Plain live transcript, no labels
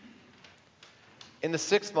In the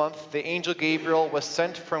 6th month, the angel Gabriel was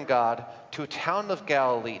sent from God to a town of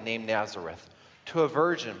Galilee named Nazareth, to a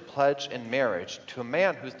virgin pledged in marriage to a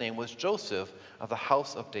man whose name was Joseph of the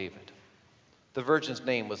house of David. The virgin's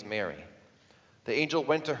name was Mary. The angel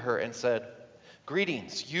went to her and said,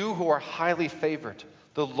 "Greetings, you who are highly favored.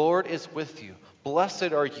 The Lord is with you.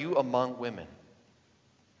 Blessed are you among women."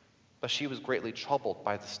 But she was greatly troubled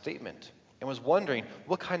by the statement and was wondering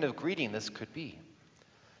what kind of greeting this could be.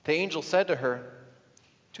 The angel said to her,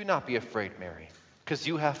 "Do not be afraid, Mary, because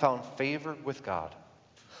you have found favor with God.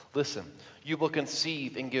 Listen, you will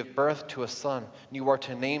conceive and give birth to a son, and you are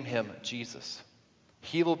to name him Jesus.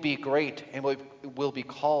 He will be great and will be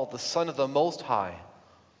called the Son of the Most High.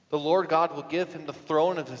 The Lord God will give him the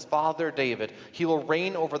throne of his father David. He will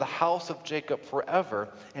reign over the house of Jacob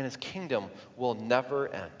forever, and his kingdom will never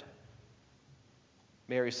end."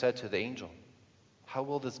 Mary said to the angel, "How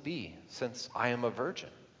will this be, since I am a virgin?"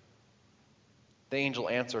 The angel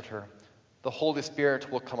answered her, "The Holy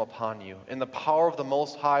Spirit will come upon you, and the power of the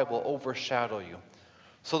Most High will overshadow you.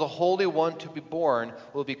 So the Holy One to be born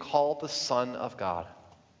will be called the Son of God.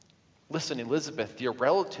 Listen, Elizabeth, your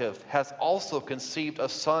relative, has also conceived a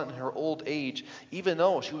son in her old age, even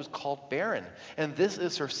though she was called barren. And this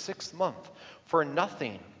is her 6th month, for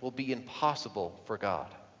nothing will be impossible for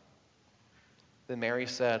God." Then Mary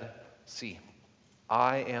said, "See,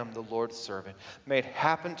 I am the Lord's servant. May it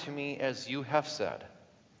happen to me as you have said."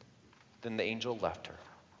 Then the angel left her.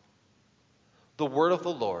 The word of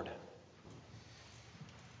the Lord.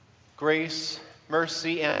 Grace,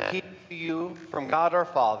 mercy, and peace to you from God our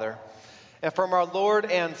Father and from our Lord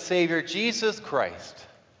and Savior Jesus Christ.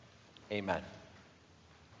 Amen.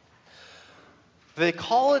 They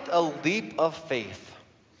call it a leap of faith.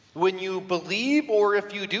 When you believe or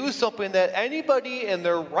if you do something that anybody in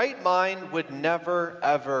their right mind would never,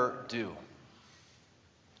 ever do.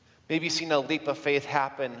 Maybe you've seen a leap of faith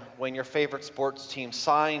happen when your favorite sports team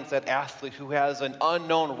signs that athlete who has an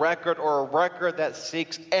unknown record or a record that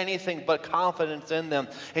seeks anything but confidence in them.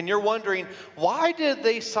 And you're wondering, why did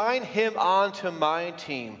they sign him on to my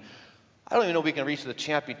team? I don't even know if we can reach the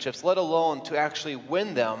championships, let alone to actually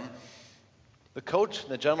win them. The coach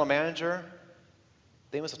and the general manager,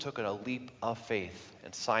 they must have taken a leap of faith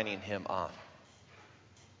in signing him on.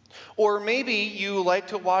 Or maybe you like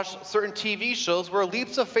to watch certain TV shows where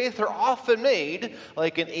leaps of faith are often made,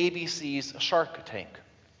 like in ABC's Shark Tank,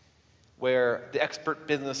 where the expert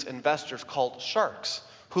business investors called sharks,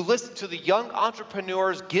 who listen to the young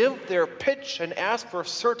entrepreneurs give their pitch and ask for a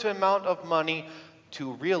certain amount of money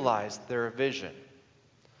to realize their vision.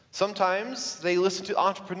 Sometimes they listen to the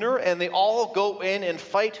entrepreneur and they all go in and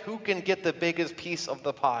fight who can get the biggest piece of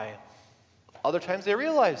the pie. Other times they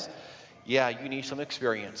realize, yeah, you need some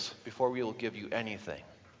experience before we will give you anything.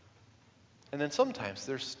 And then sometimes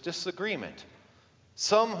there's disagreement.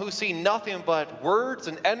 Some who see nothing but words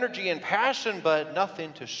and energy and passion, but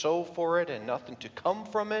nothing to show for it and nothing to come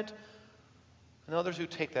from it. And others who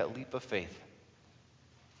take that leap of faith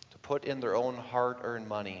to put in their own hard-earned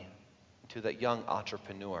money to that young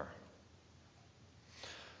entrepreneur.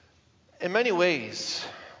 In many ways,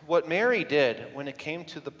 what Mary did when it came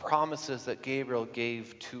to the promises that Gabriel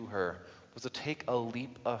gave to her was to take a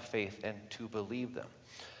leap of faith and to believe them.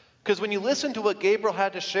 Because when you listen to what Gabriel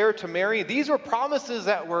had to share to Mary, these were promises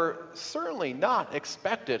that were certainly not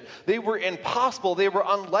expected. They were impossible, they were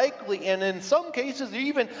unlikely, and in some cases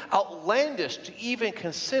even outlandish to even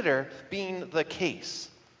consider being the case.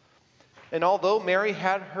 And although Mary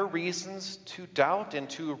had her reasons to doubt and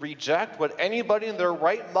to reject what anybody in their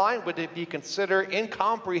right mind would be considered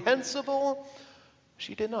incomprehensible,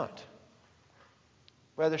 she did not.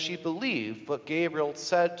 Rather, she believed what Gabriel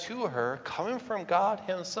said to her, coming from God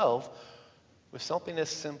himself, with something as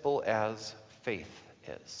simple as faith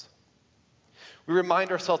is. We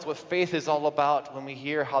remind ourselves what faith is all about when we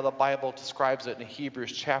hear how the Bible describes it in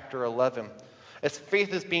Hebrews chapter 11. As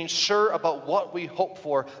faith is being sure about what we hope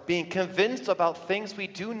for, being convinced about things we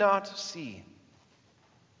do not see.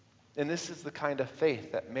 And this is the kind of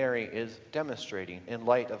faith that Mary is demonstrating in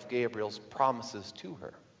light of Gabriel's promises to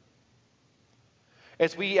her.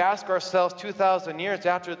 As we ask ourselves 2,000 years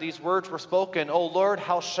after these words were spoken, "O Lord,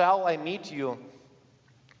 how shall I meet you?"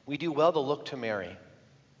 we do well to look to Mary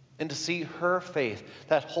and to see her faith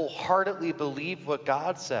that wholeheartedly believed what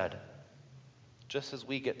God said, just as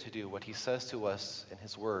we get to do what he says to us in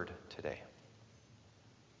his word today.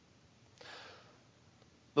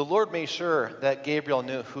 The Lord made sure that Gabriel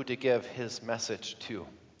knew who to give his message to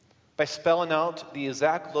by spelling out the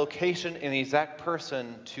exact location and the exact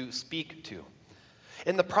person to speak to.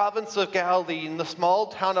 In the province of Galilee, in the small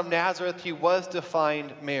town of Nazareth, he was to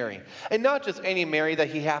find Mary. And not just any Mary that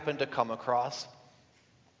he happened to come across.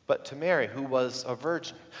 but to Mary, who was a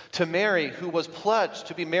virgin, to Mary, who was pledged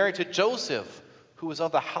to be married to Joseph, who was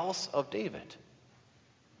of the house of David.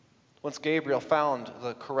 Once Gabriel found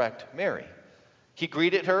the correct Mary, he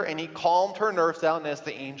greeted her and he calmed her nerves down, as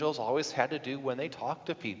the angels always had to do when they talked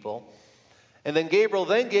to people. And then Gabriel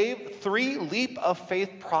then gave 3 leap of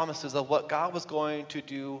faith promises of what God was going to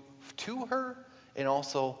do to her and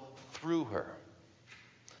also through her.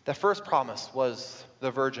 The first promise was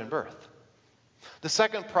the virgin birth. The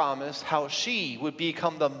second promise, how she would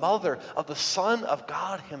become the mother of the Son of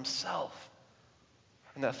God himself.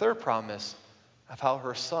 And that third promise of how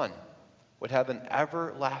her son would have an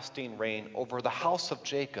everlasting reign over the house of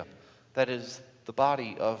Jacob, that is, the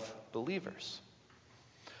body of believers.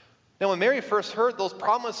 Now, when Mary first heard those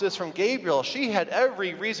promises from Gabriel, she had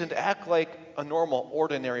every reason to act like a normal,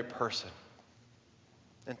 ordinary person,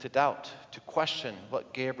 and to doubt, to question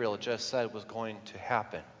what Gabriel just said was going to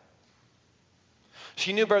happen.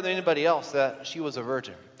 She knew better than anybody else that she was a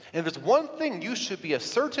virgin. And if there's one thing you should be as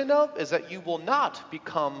certain of, is that you will not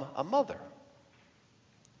become a mother.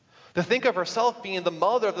 To think of herself being the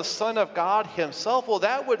mother of the Son of God himself, well,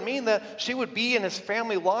 that would mean that she would be in his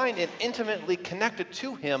family line and intimately connected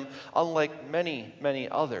to him, unlike many, many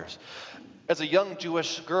others. As a young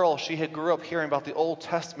Jewish girl, she had grew up hearing about the Old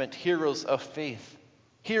Testament heroes of faith.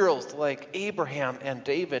 Heroes like Abraham and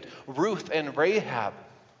David, Ruth and Rahab,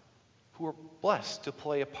 who were blessed to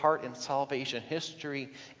play a part in salvation history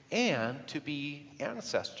and to be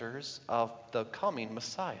ancestors of the coming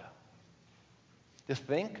Messiah. To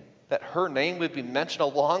think that her name would be mentioned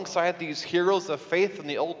alongside these heroes of faith in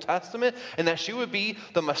the Old Testament, and that she would be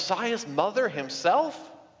the Messiah's mother himself?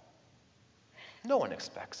 No one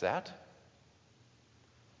expects that.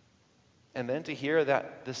 And then to hear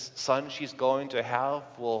that this son she's going to have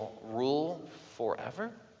will rule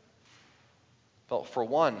forever? Well, for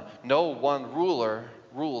one, no one ruler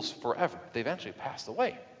rules forever. They eventually pass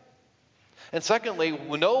away. And secondly,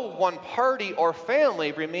 no one party or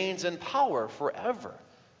family remains in power forever.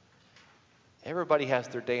 Everybody has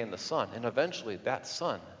their day in the sun, and eventually that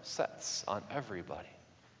sun sets on everybody.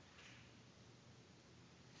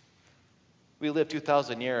 We live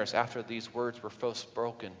 2,000 years after these words were first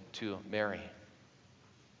spoken to Mary.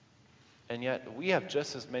 And yet we have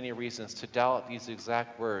just as many reasons to doubt these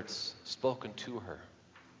exact words spoken to her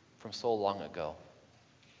from so long ago.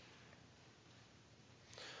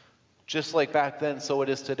 Just like back then, so it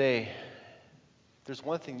is today. There's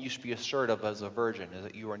one thing you should be assured of as a virgin, is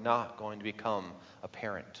that you are not going to become a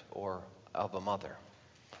parent or of a mother.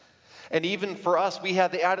 And even for us, we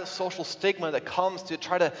have the added social stigma that comes to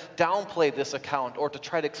try to downplay this account or to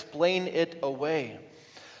try to explain it away.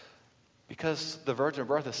 Because the virgin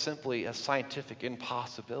birth is simply a scientific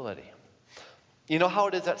impossibility. You know how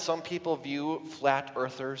it is that some people view flat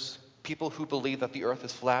earthers, people who believe that the earth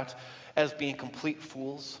is flat, as being complete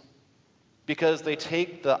fools? Because they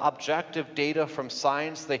take the objective data from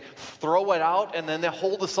science, they throw it out, and then they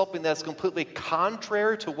hold to something that's completely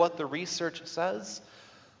contrary to what the research says.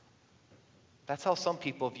 That's how some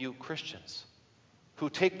people view Christians, who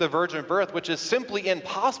take the virgin birth, which is simply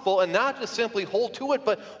impossible, and not just simply hold to it,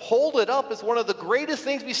 but hold it up as one of the greatest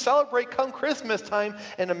things we celebrate come Christmas time,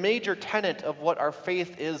 and a major tenet of what our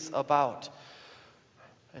faith is about.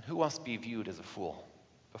 And who wants to be viewed as a fool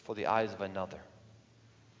before the eyes of another?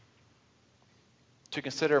 To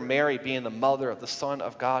consider Mary being the mother of the Son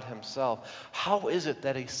of God himself, how is it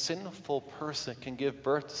that a sinful person can give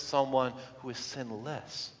birth to someone who is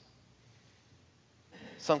sinless?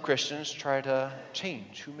 Some Christians try to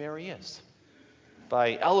change who Mary is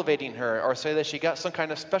by elevating her or say that she got some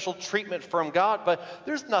kind of special treatment from God, but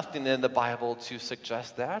there's nothing in the Bible to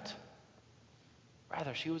suggest that.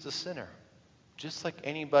 Rather, she was a sinner, just like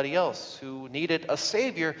anybody else who needed a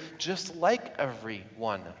Savior, just like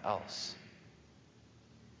everyone else.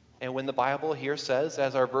 And when the Bible here says,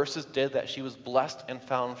 as our verses did, that she was blessed and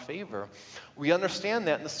found favor, we understand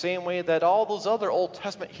that in the same way that all those other Old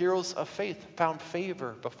Testament heroes of faith found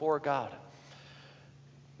favor before God.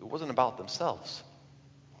 It wasn't about themselves,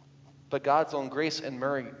 but God's own grace and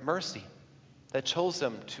mercy that chose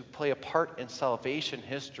them to play a part in salvation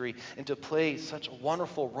history and to play such a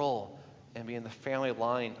wonderful role and be in the family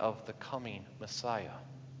line of the coming Messiah.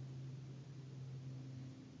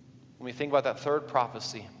 When we think about that third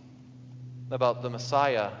prophecy, about the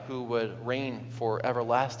Messiah who would reign for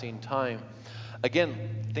everlasting time, again,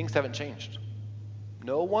 things haven't changed.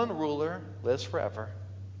 No one ruler lives forever,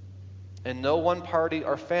 and no one party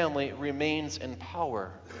or family remains in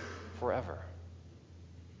power forever.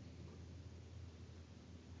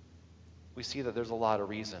 We see that there's a lot of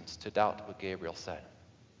reasons to doubt what Gabriel said,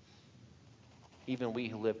 even we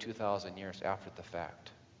who live 2,000 years after the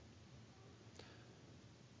fact.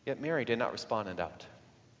 Yet Mary did not respond in doubt.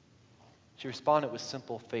 She responded with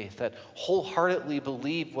simple faith that wholeheartedly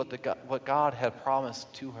believed what God had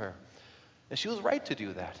promised to her. And she was right to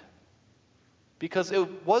do that, because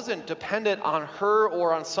it wasn't dependent on her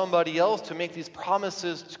or on somebody else to make these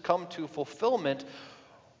promises to come to fulfillment.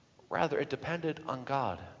 Rather, it depended on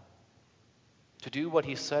God to do what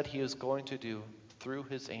he said he was going to do through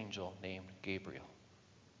his angel named Gabriel.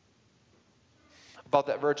 About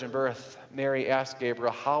that virgin birth, Mary asked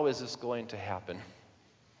Gabriel, "How is this going to happen?"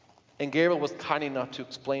 And Gabriel was kind enough to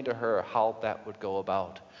explain to her how that would go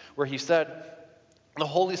about, where he said, "The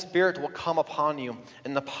Holy Spirit will come upon you,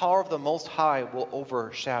 and the power of the Most High will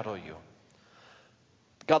overshadow you."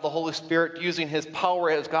 God the Holy Spirit, using his power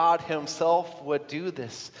as God himself, would do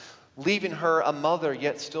this, leaving her a mother,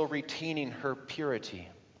 yet still retaining her purity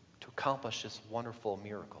to accomplish this wonderful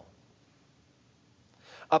miracle.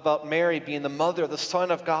 About Mary being the mother of the Son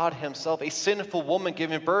of God himself, a sinful woman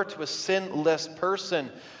giving birth to a sinless person.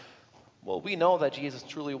 Well, we know that Jesus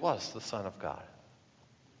truly was the Son of God.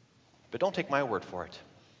 But don't take my word for it.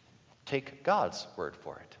 Take God's word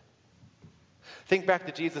for it. Think back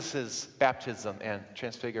to Jesus' baptism and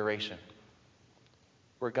transfiguration,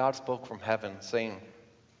 where God spoke from heaven saying,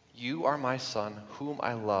 "You are my Son, whom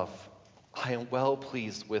I love. I am well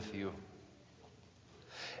pleased with you."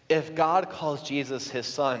 If God calls Jesus his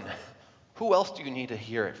Son, who else do you need to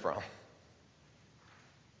hear it from?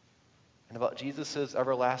 And about Jesus'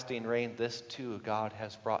 everlasting reign, this too God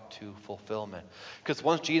has brought to fulfillment. Because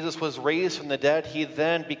once Jesus was raised from the dead, he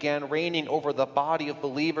then began reigning over the body of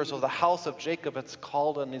believers, over the house of Jacob. It's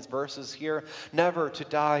called in these verses here, never to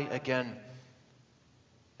die again.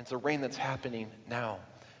 It's a reign that's happening now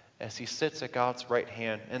as he sits at God's right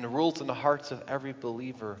hand and rules in the hearts of every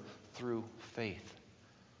believer through faith.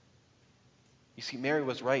 You see, Mary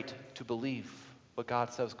was right to believe what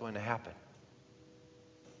God said was going to happen,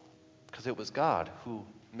 because it was God who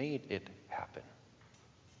made it happen.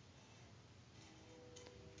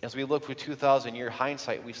 As we look through 2,000-year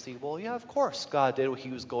hindsight, we see, well, yeah, of course God did what he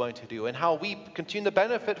was going to do, and how we continue to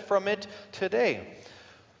benefit from it today.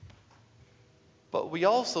 But we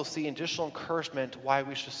also see additional encouragement why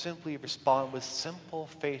we should simply respond with simple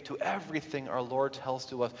faith to everything our Lord tells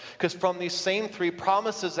to us. Because from these same three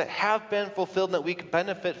promises that have been fulfilled and that we can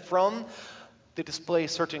benefit from, they display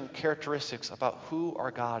certain characteristics about who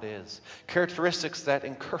our God is. Characteristics that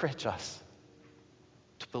encourage us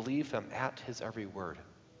to believe him at his every word.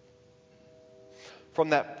 From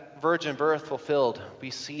that virgin birth fulfilled,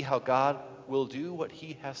 we see how God will do what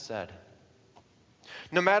he has said.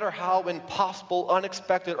 No matter how impossible,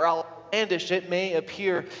 unexpected, or outlandish it may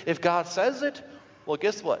appear, if God says it, well,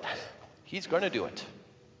 guess what? He's going to do it.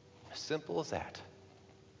 As simple as that.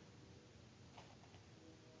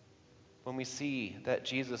 When we see that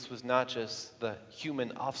Jesus was not just the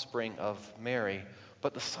human offspring of Mary,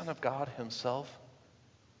 but the Son of God himself,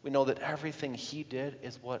 we know that everything he did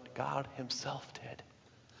is what God himself did.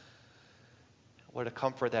 What a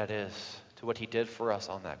comfort that is to what he did for us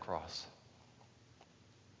on that cross.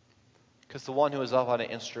 Because the one who was up on an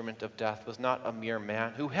instrument of death was not a mere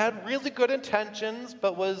man who had really good intentions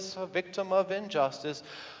but was a victim of injustice.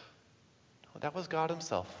 No, that was God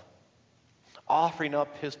himself, offering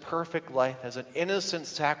up his perfect life as an innocent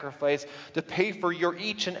sacrifice to pay for your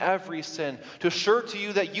each and every sin, to assure to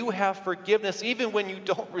you that you have forgiveness even when you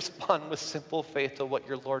don't respond with simple faith to what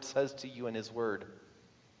your Lord says to you in his word.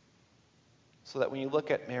 So that when you look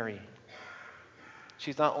at Mary,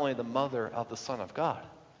 she's not only the mother of the Son of God,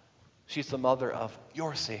 she's the mother of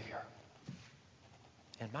your Savior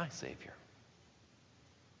and my Savior.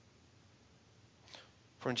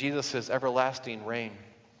 From Jesus' everlasting reign,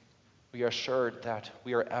 we are assured that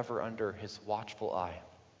we are ever under his watchful eye.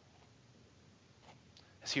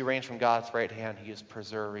 As he reigns from God's right hand, he is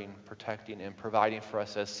preserving, protecting, and providing for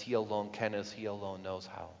us as he alone can, as he alone knows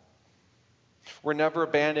how. We're never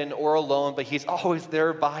abandoned or alone, but he's always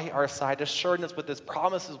there by our side, assuring us with his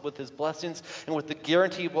promises, with his blessings, and with the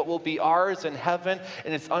guarantee of what will be ours in heaven.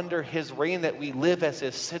 And it's under his reign that we live as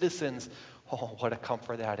his citizens. Oh, what a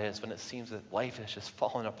comfort that is when it seems that life is just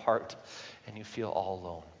falling apart and you feel all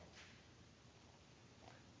alone.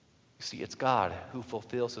 You see, it's God who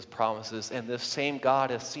fulfills his promises, and this same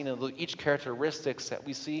God has seen in each characteristics that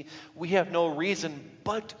we see. We have no reason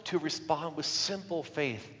but to respond with simple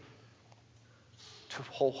faith, to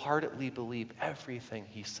wholeheartedly believe everything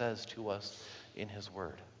he says to us in his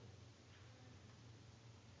word.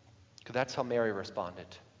 Because that's how Mary responded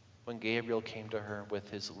when Gabriel came to her with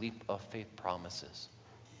his leap of faith promises.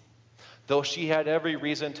 Though she had every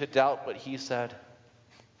reason to doubt what he said,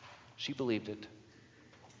 she believed it.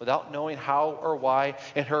 without knowing how or why,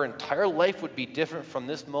 and her entire life would be different from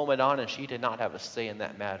this moment on, and she did not have a say in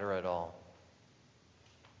that matter at all.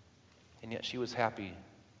 And yet she was happy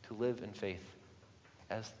to live in faith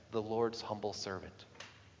as the Lord's humble servant.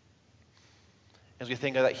 As we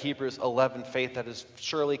think of that Hebrews 11 faith that is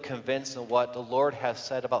surely convinced in what the Lord has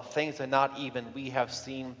said about things that not even we have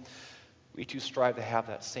seen, we too strive to have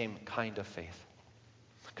that same kind of faith.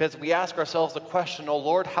 Because we ask ourselves the question, "O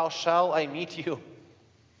Lord, how shall I meet you?"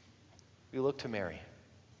 We look to Mary.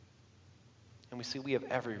 And we see we have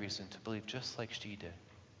every reason to believe just like she did.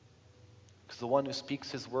 Because the one who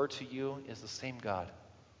speaks his word to you is the same God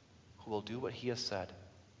who will do what he has said,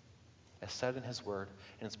 as said in his word,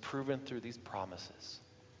 and is proven through these promises.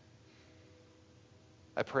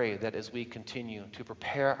 I pray that as we continue to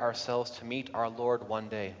prepare ourselves to meet our Lord one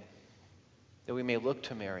day, that we may look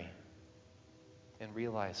to Mary and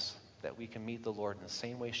realize that we can meet the Lord in the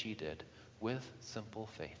same way she did, with simple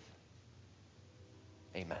faith.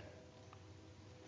 Amen.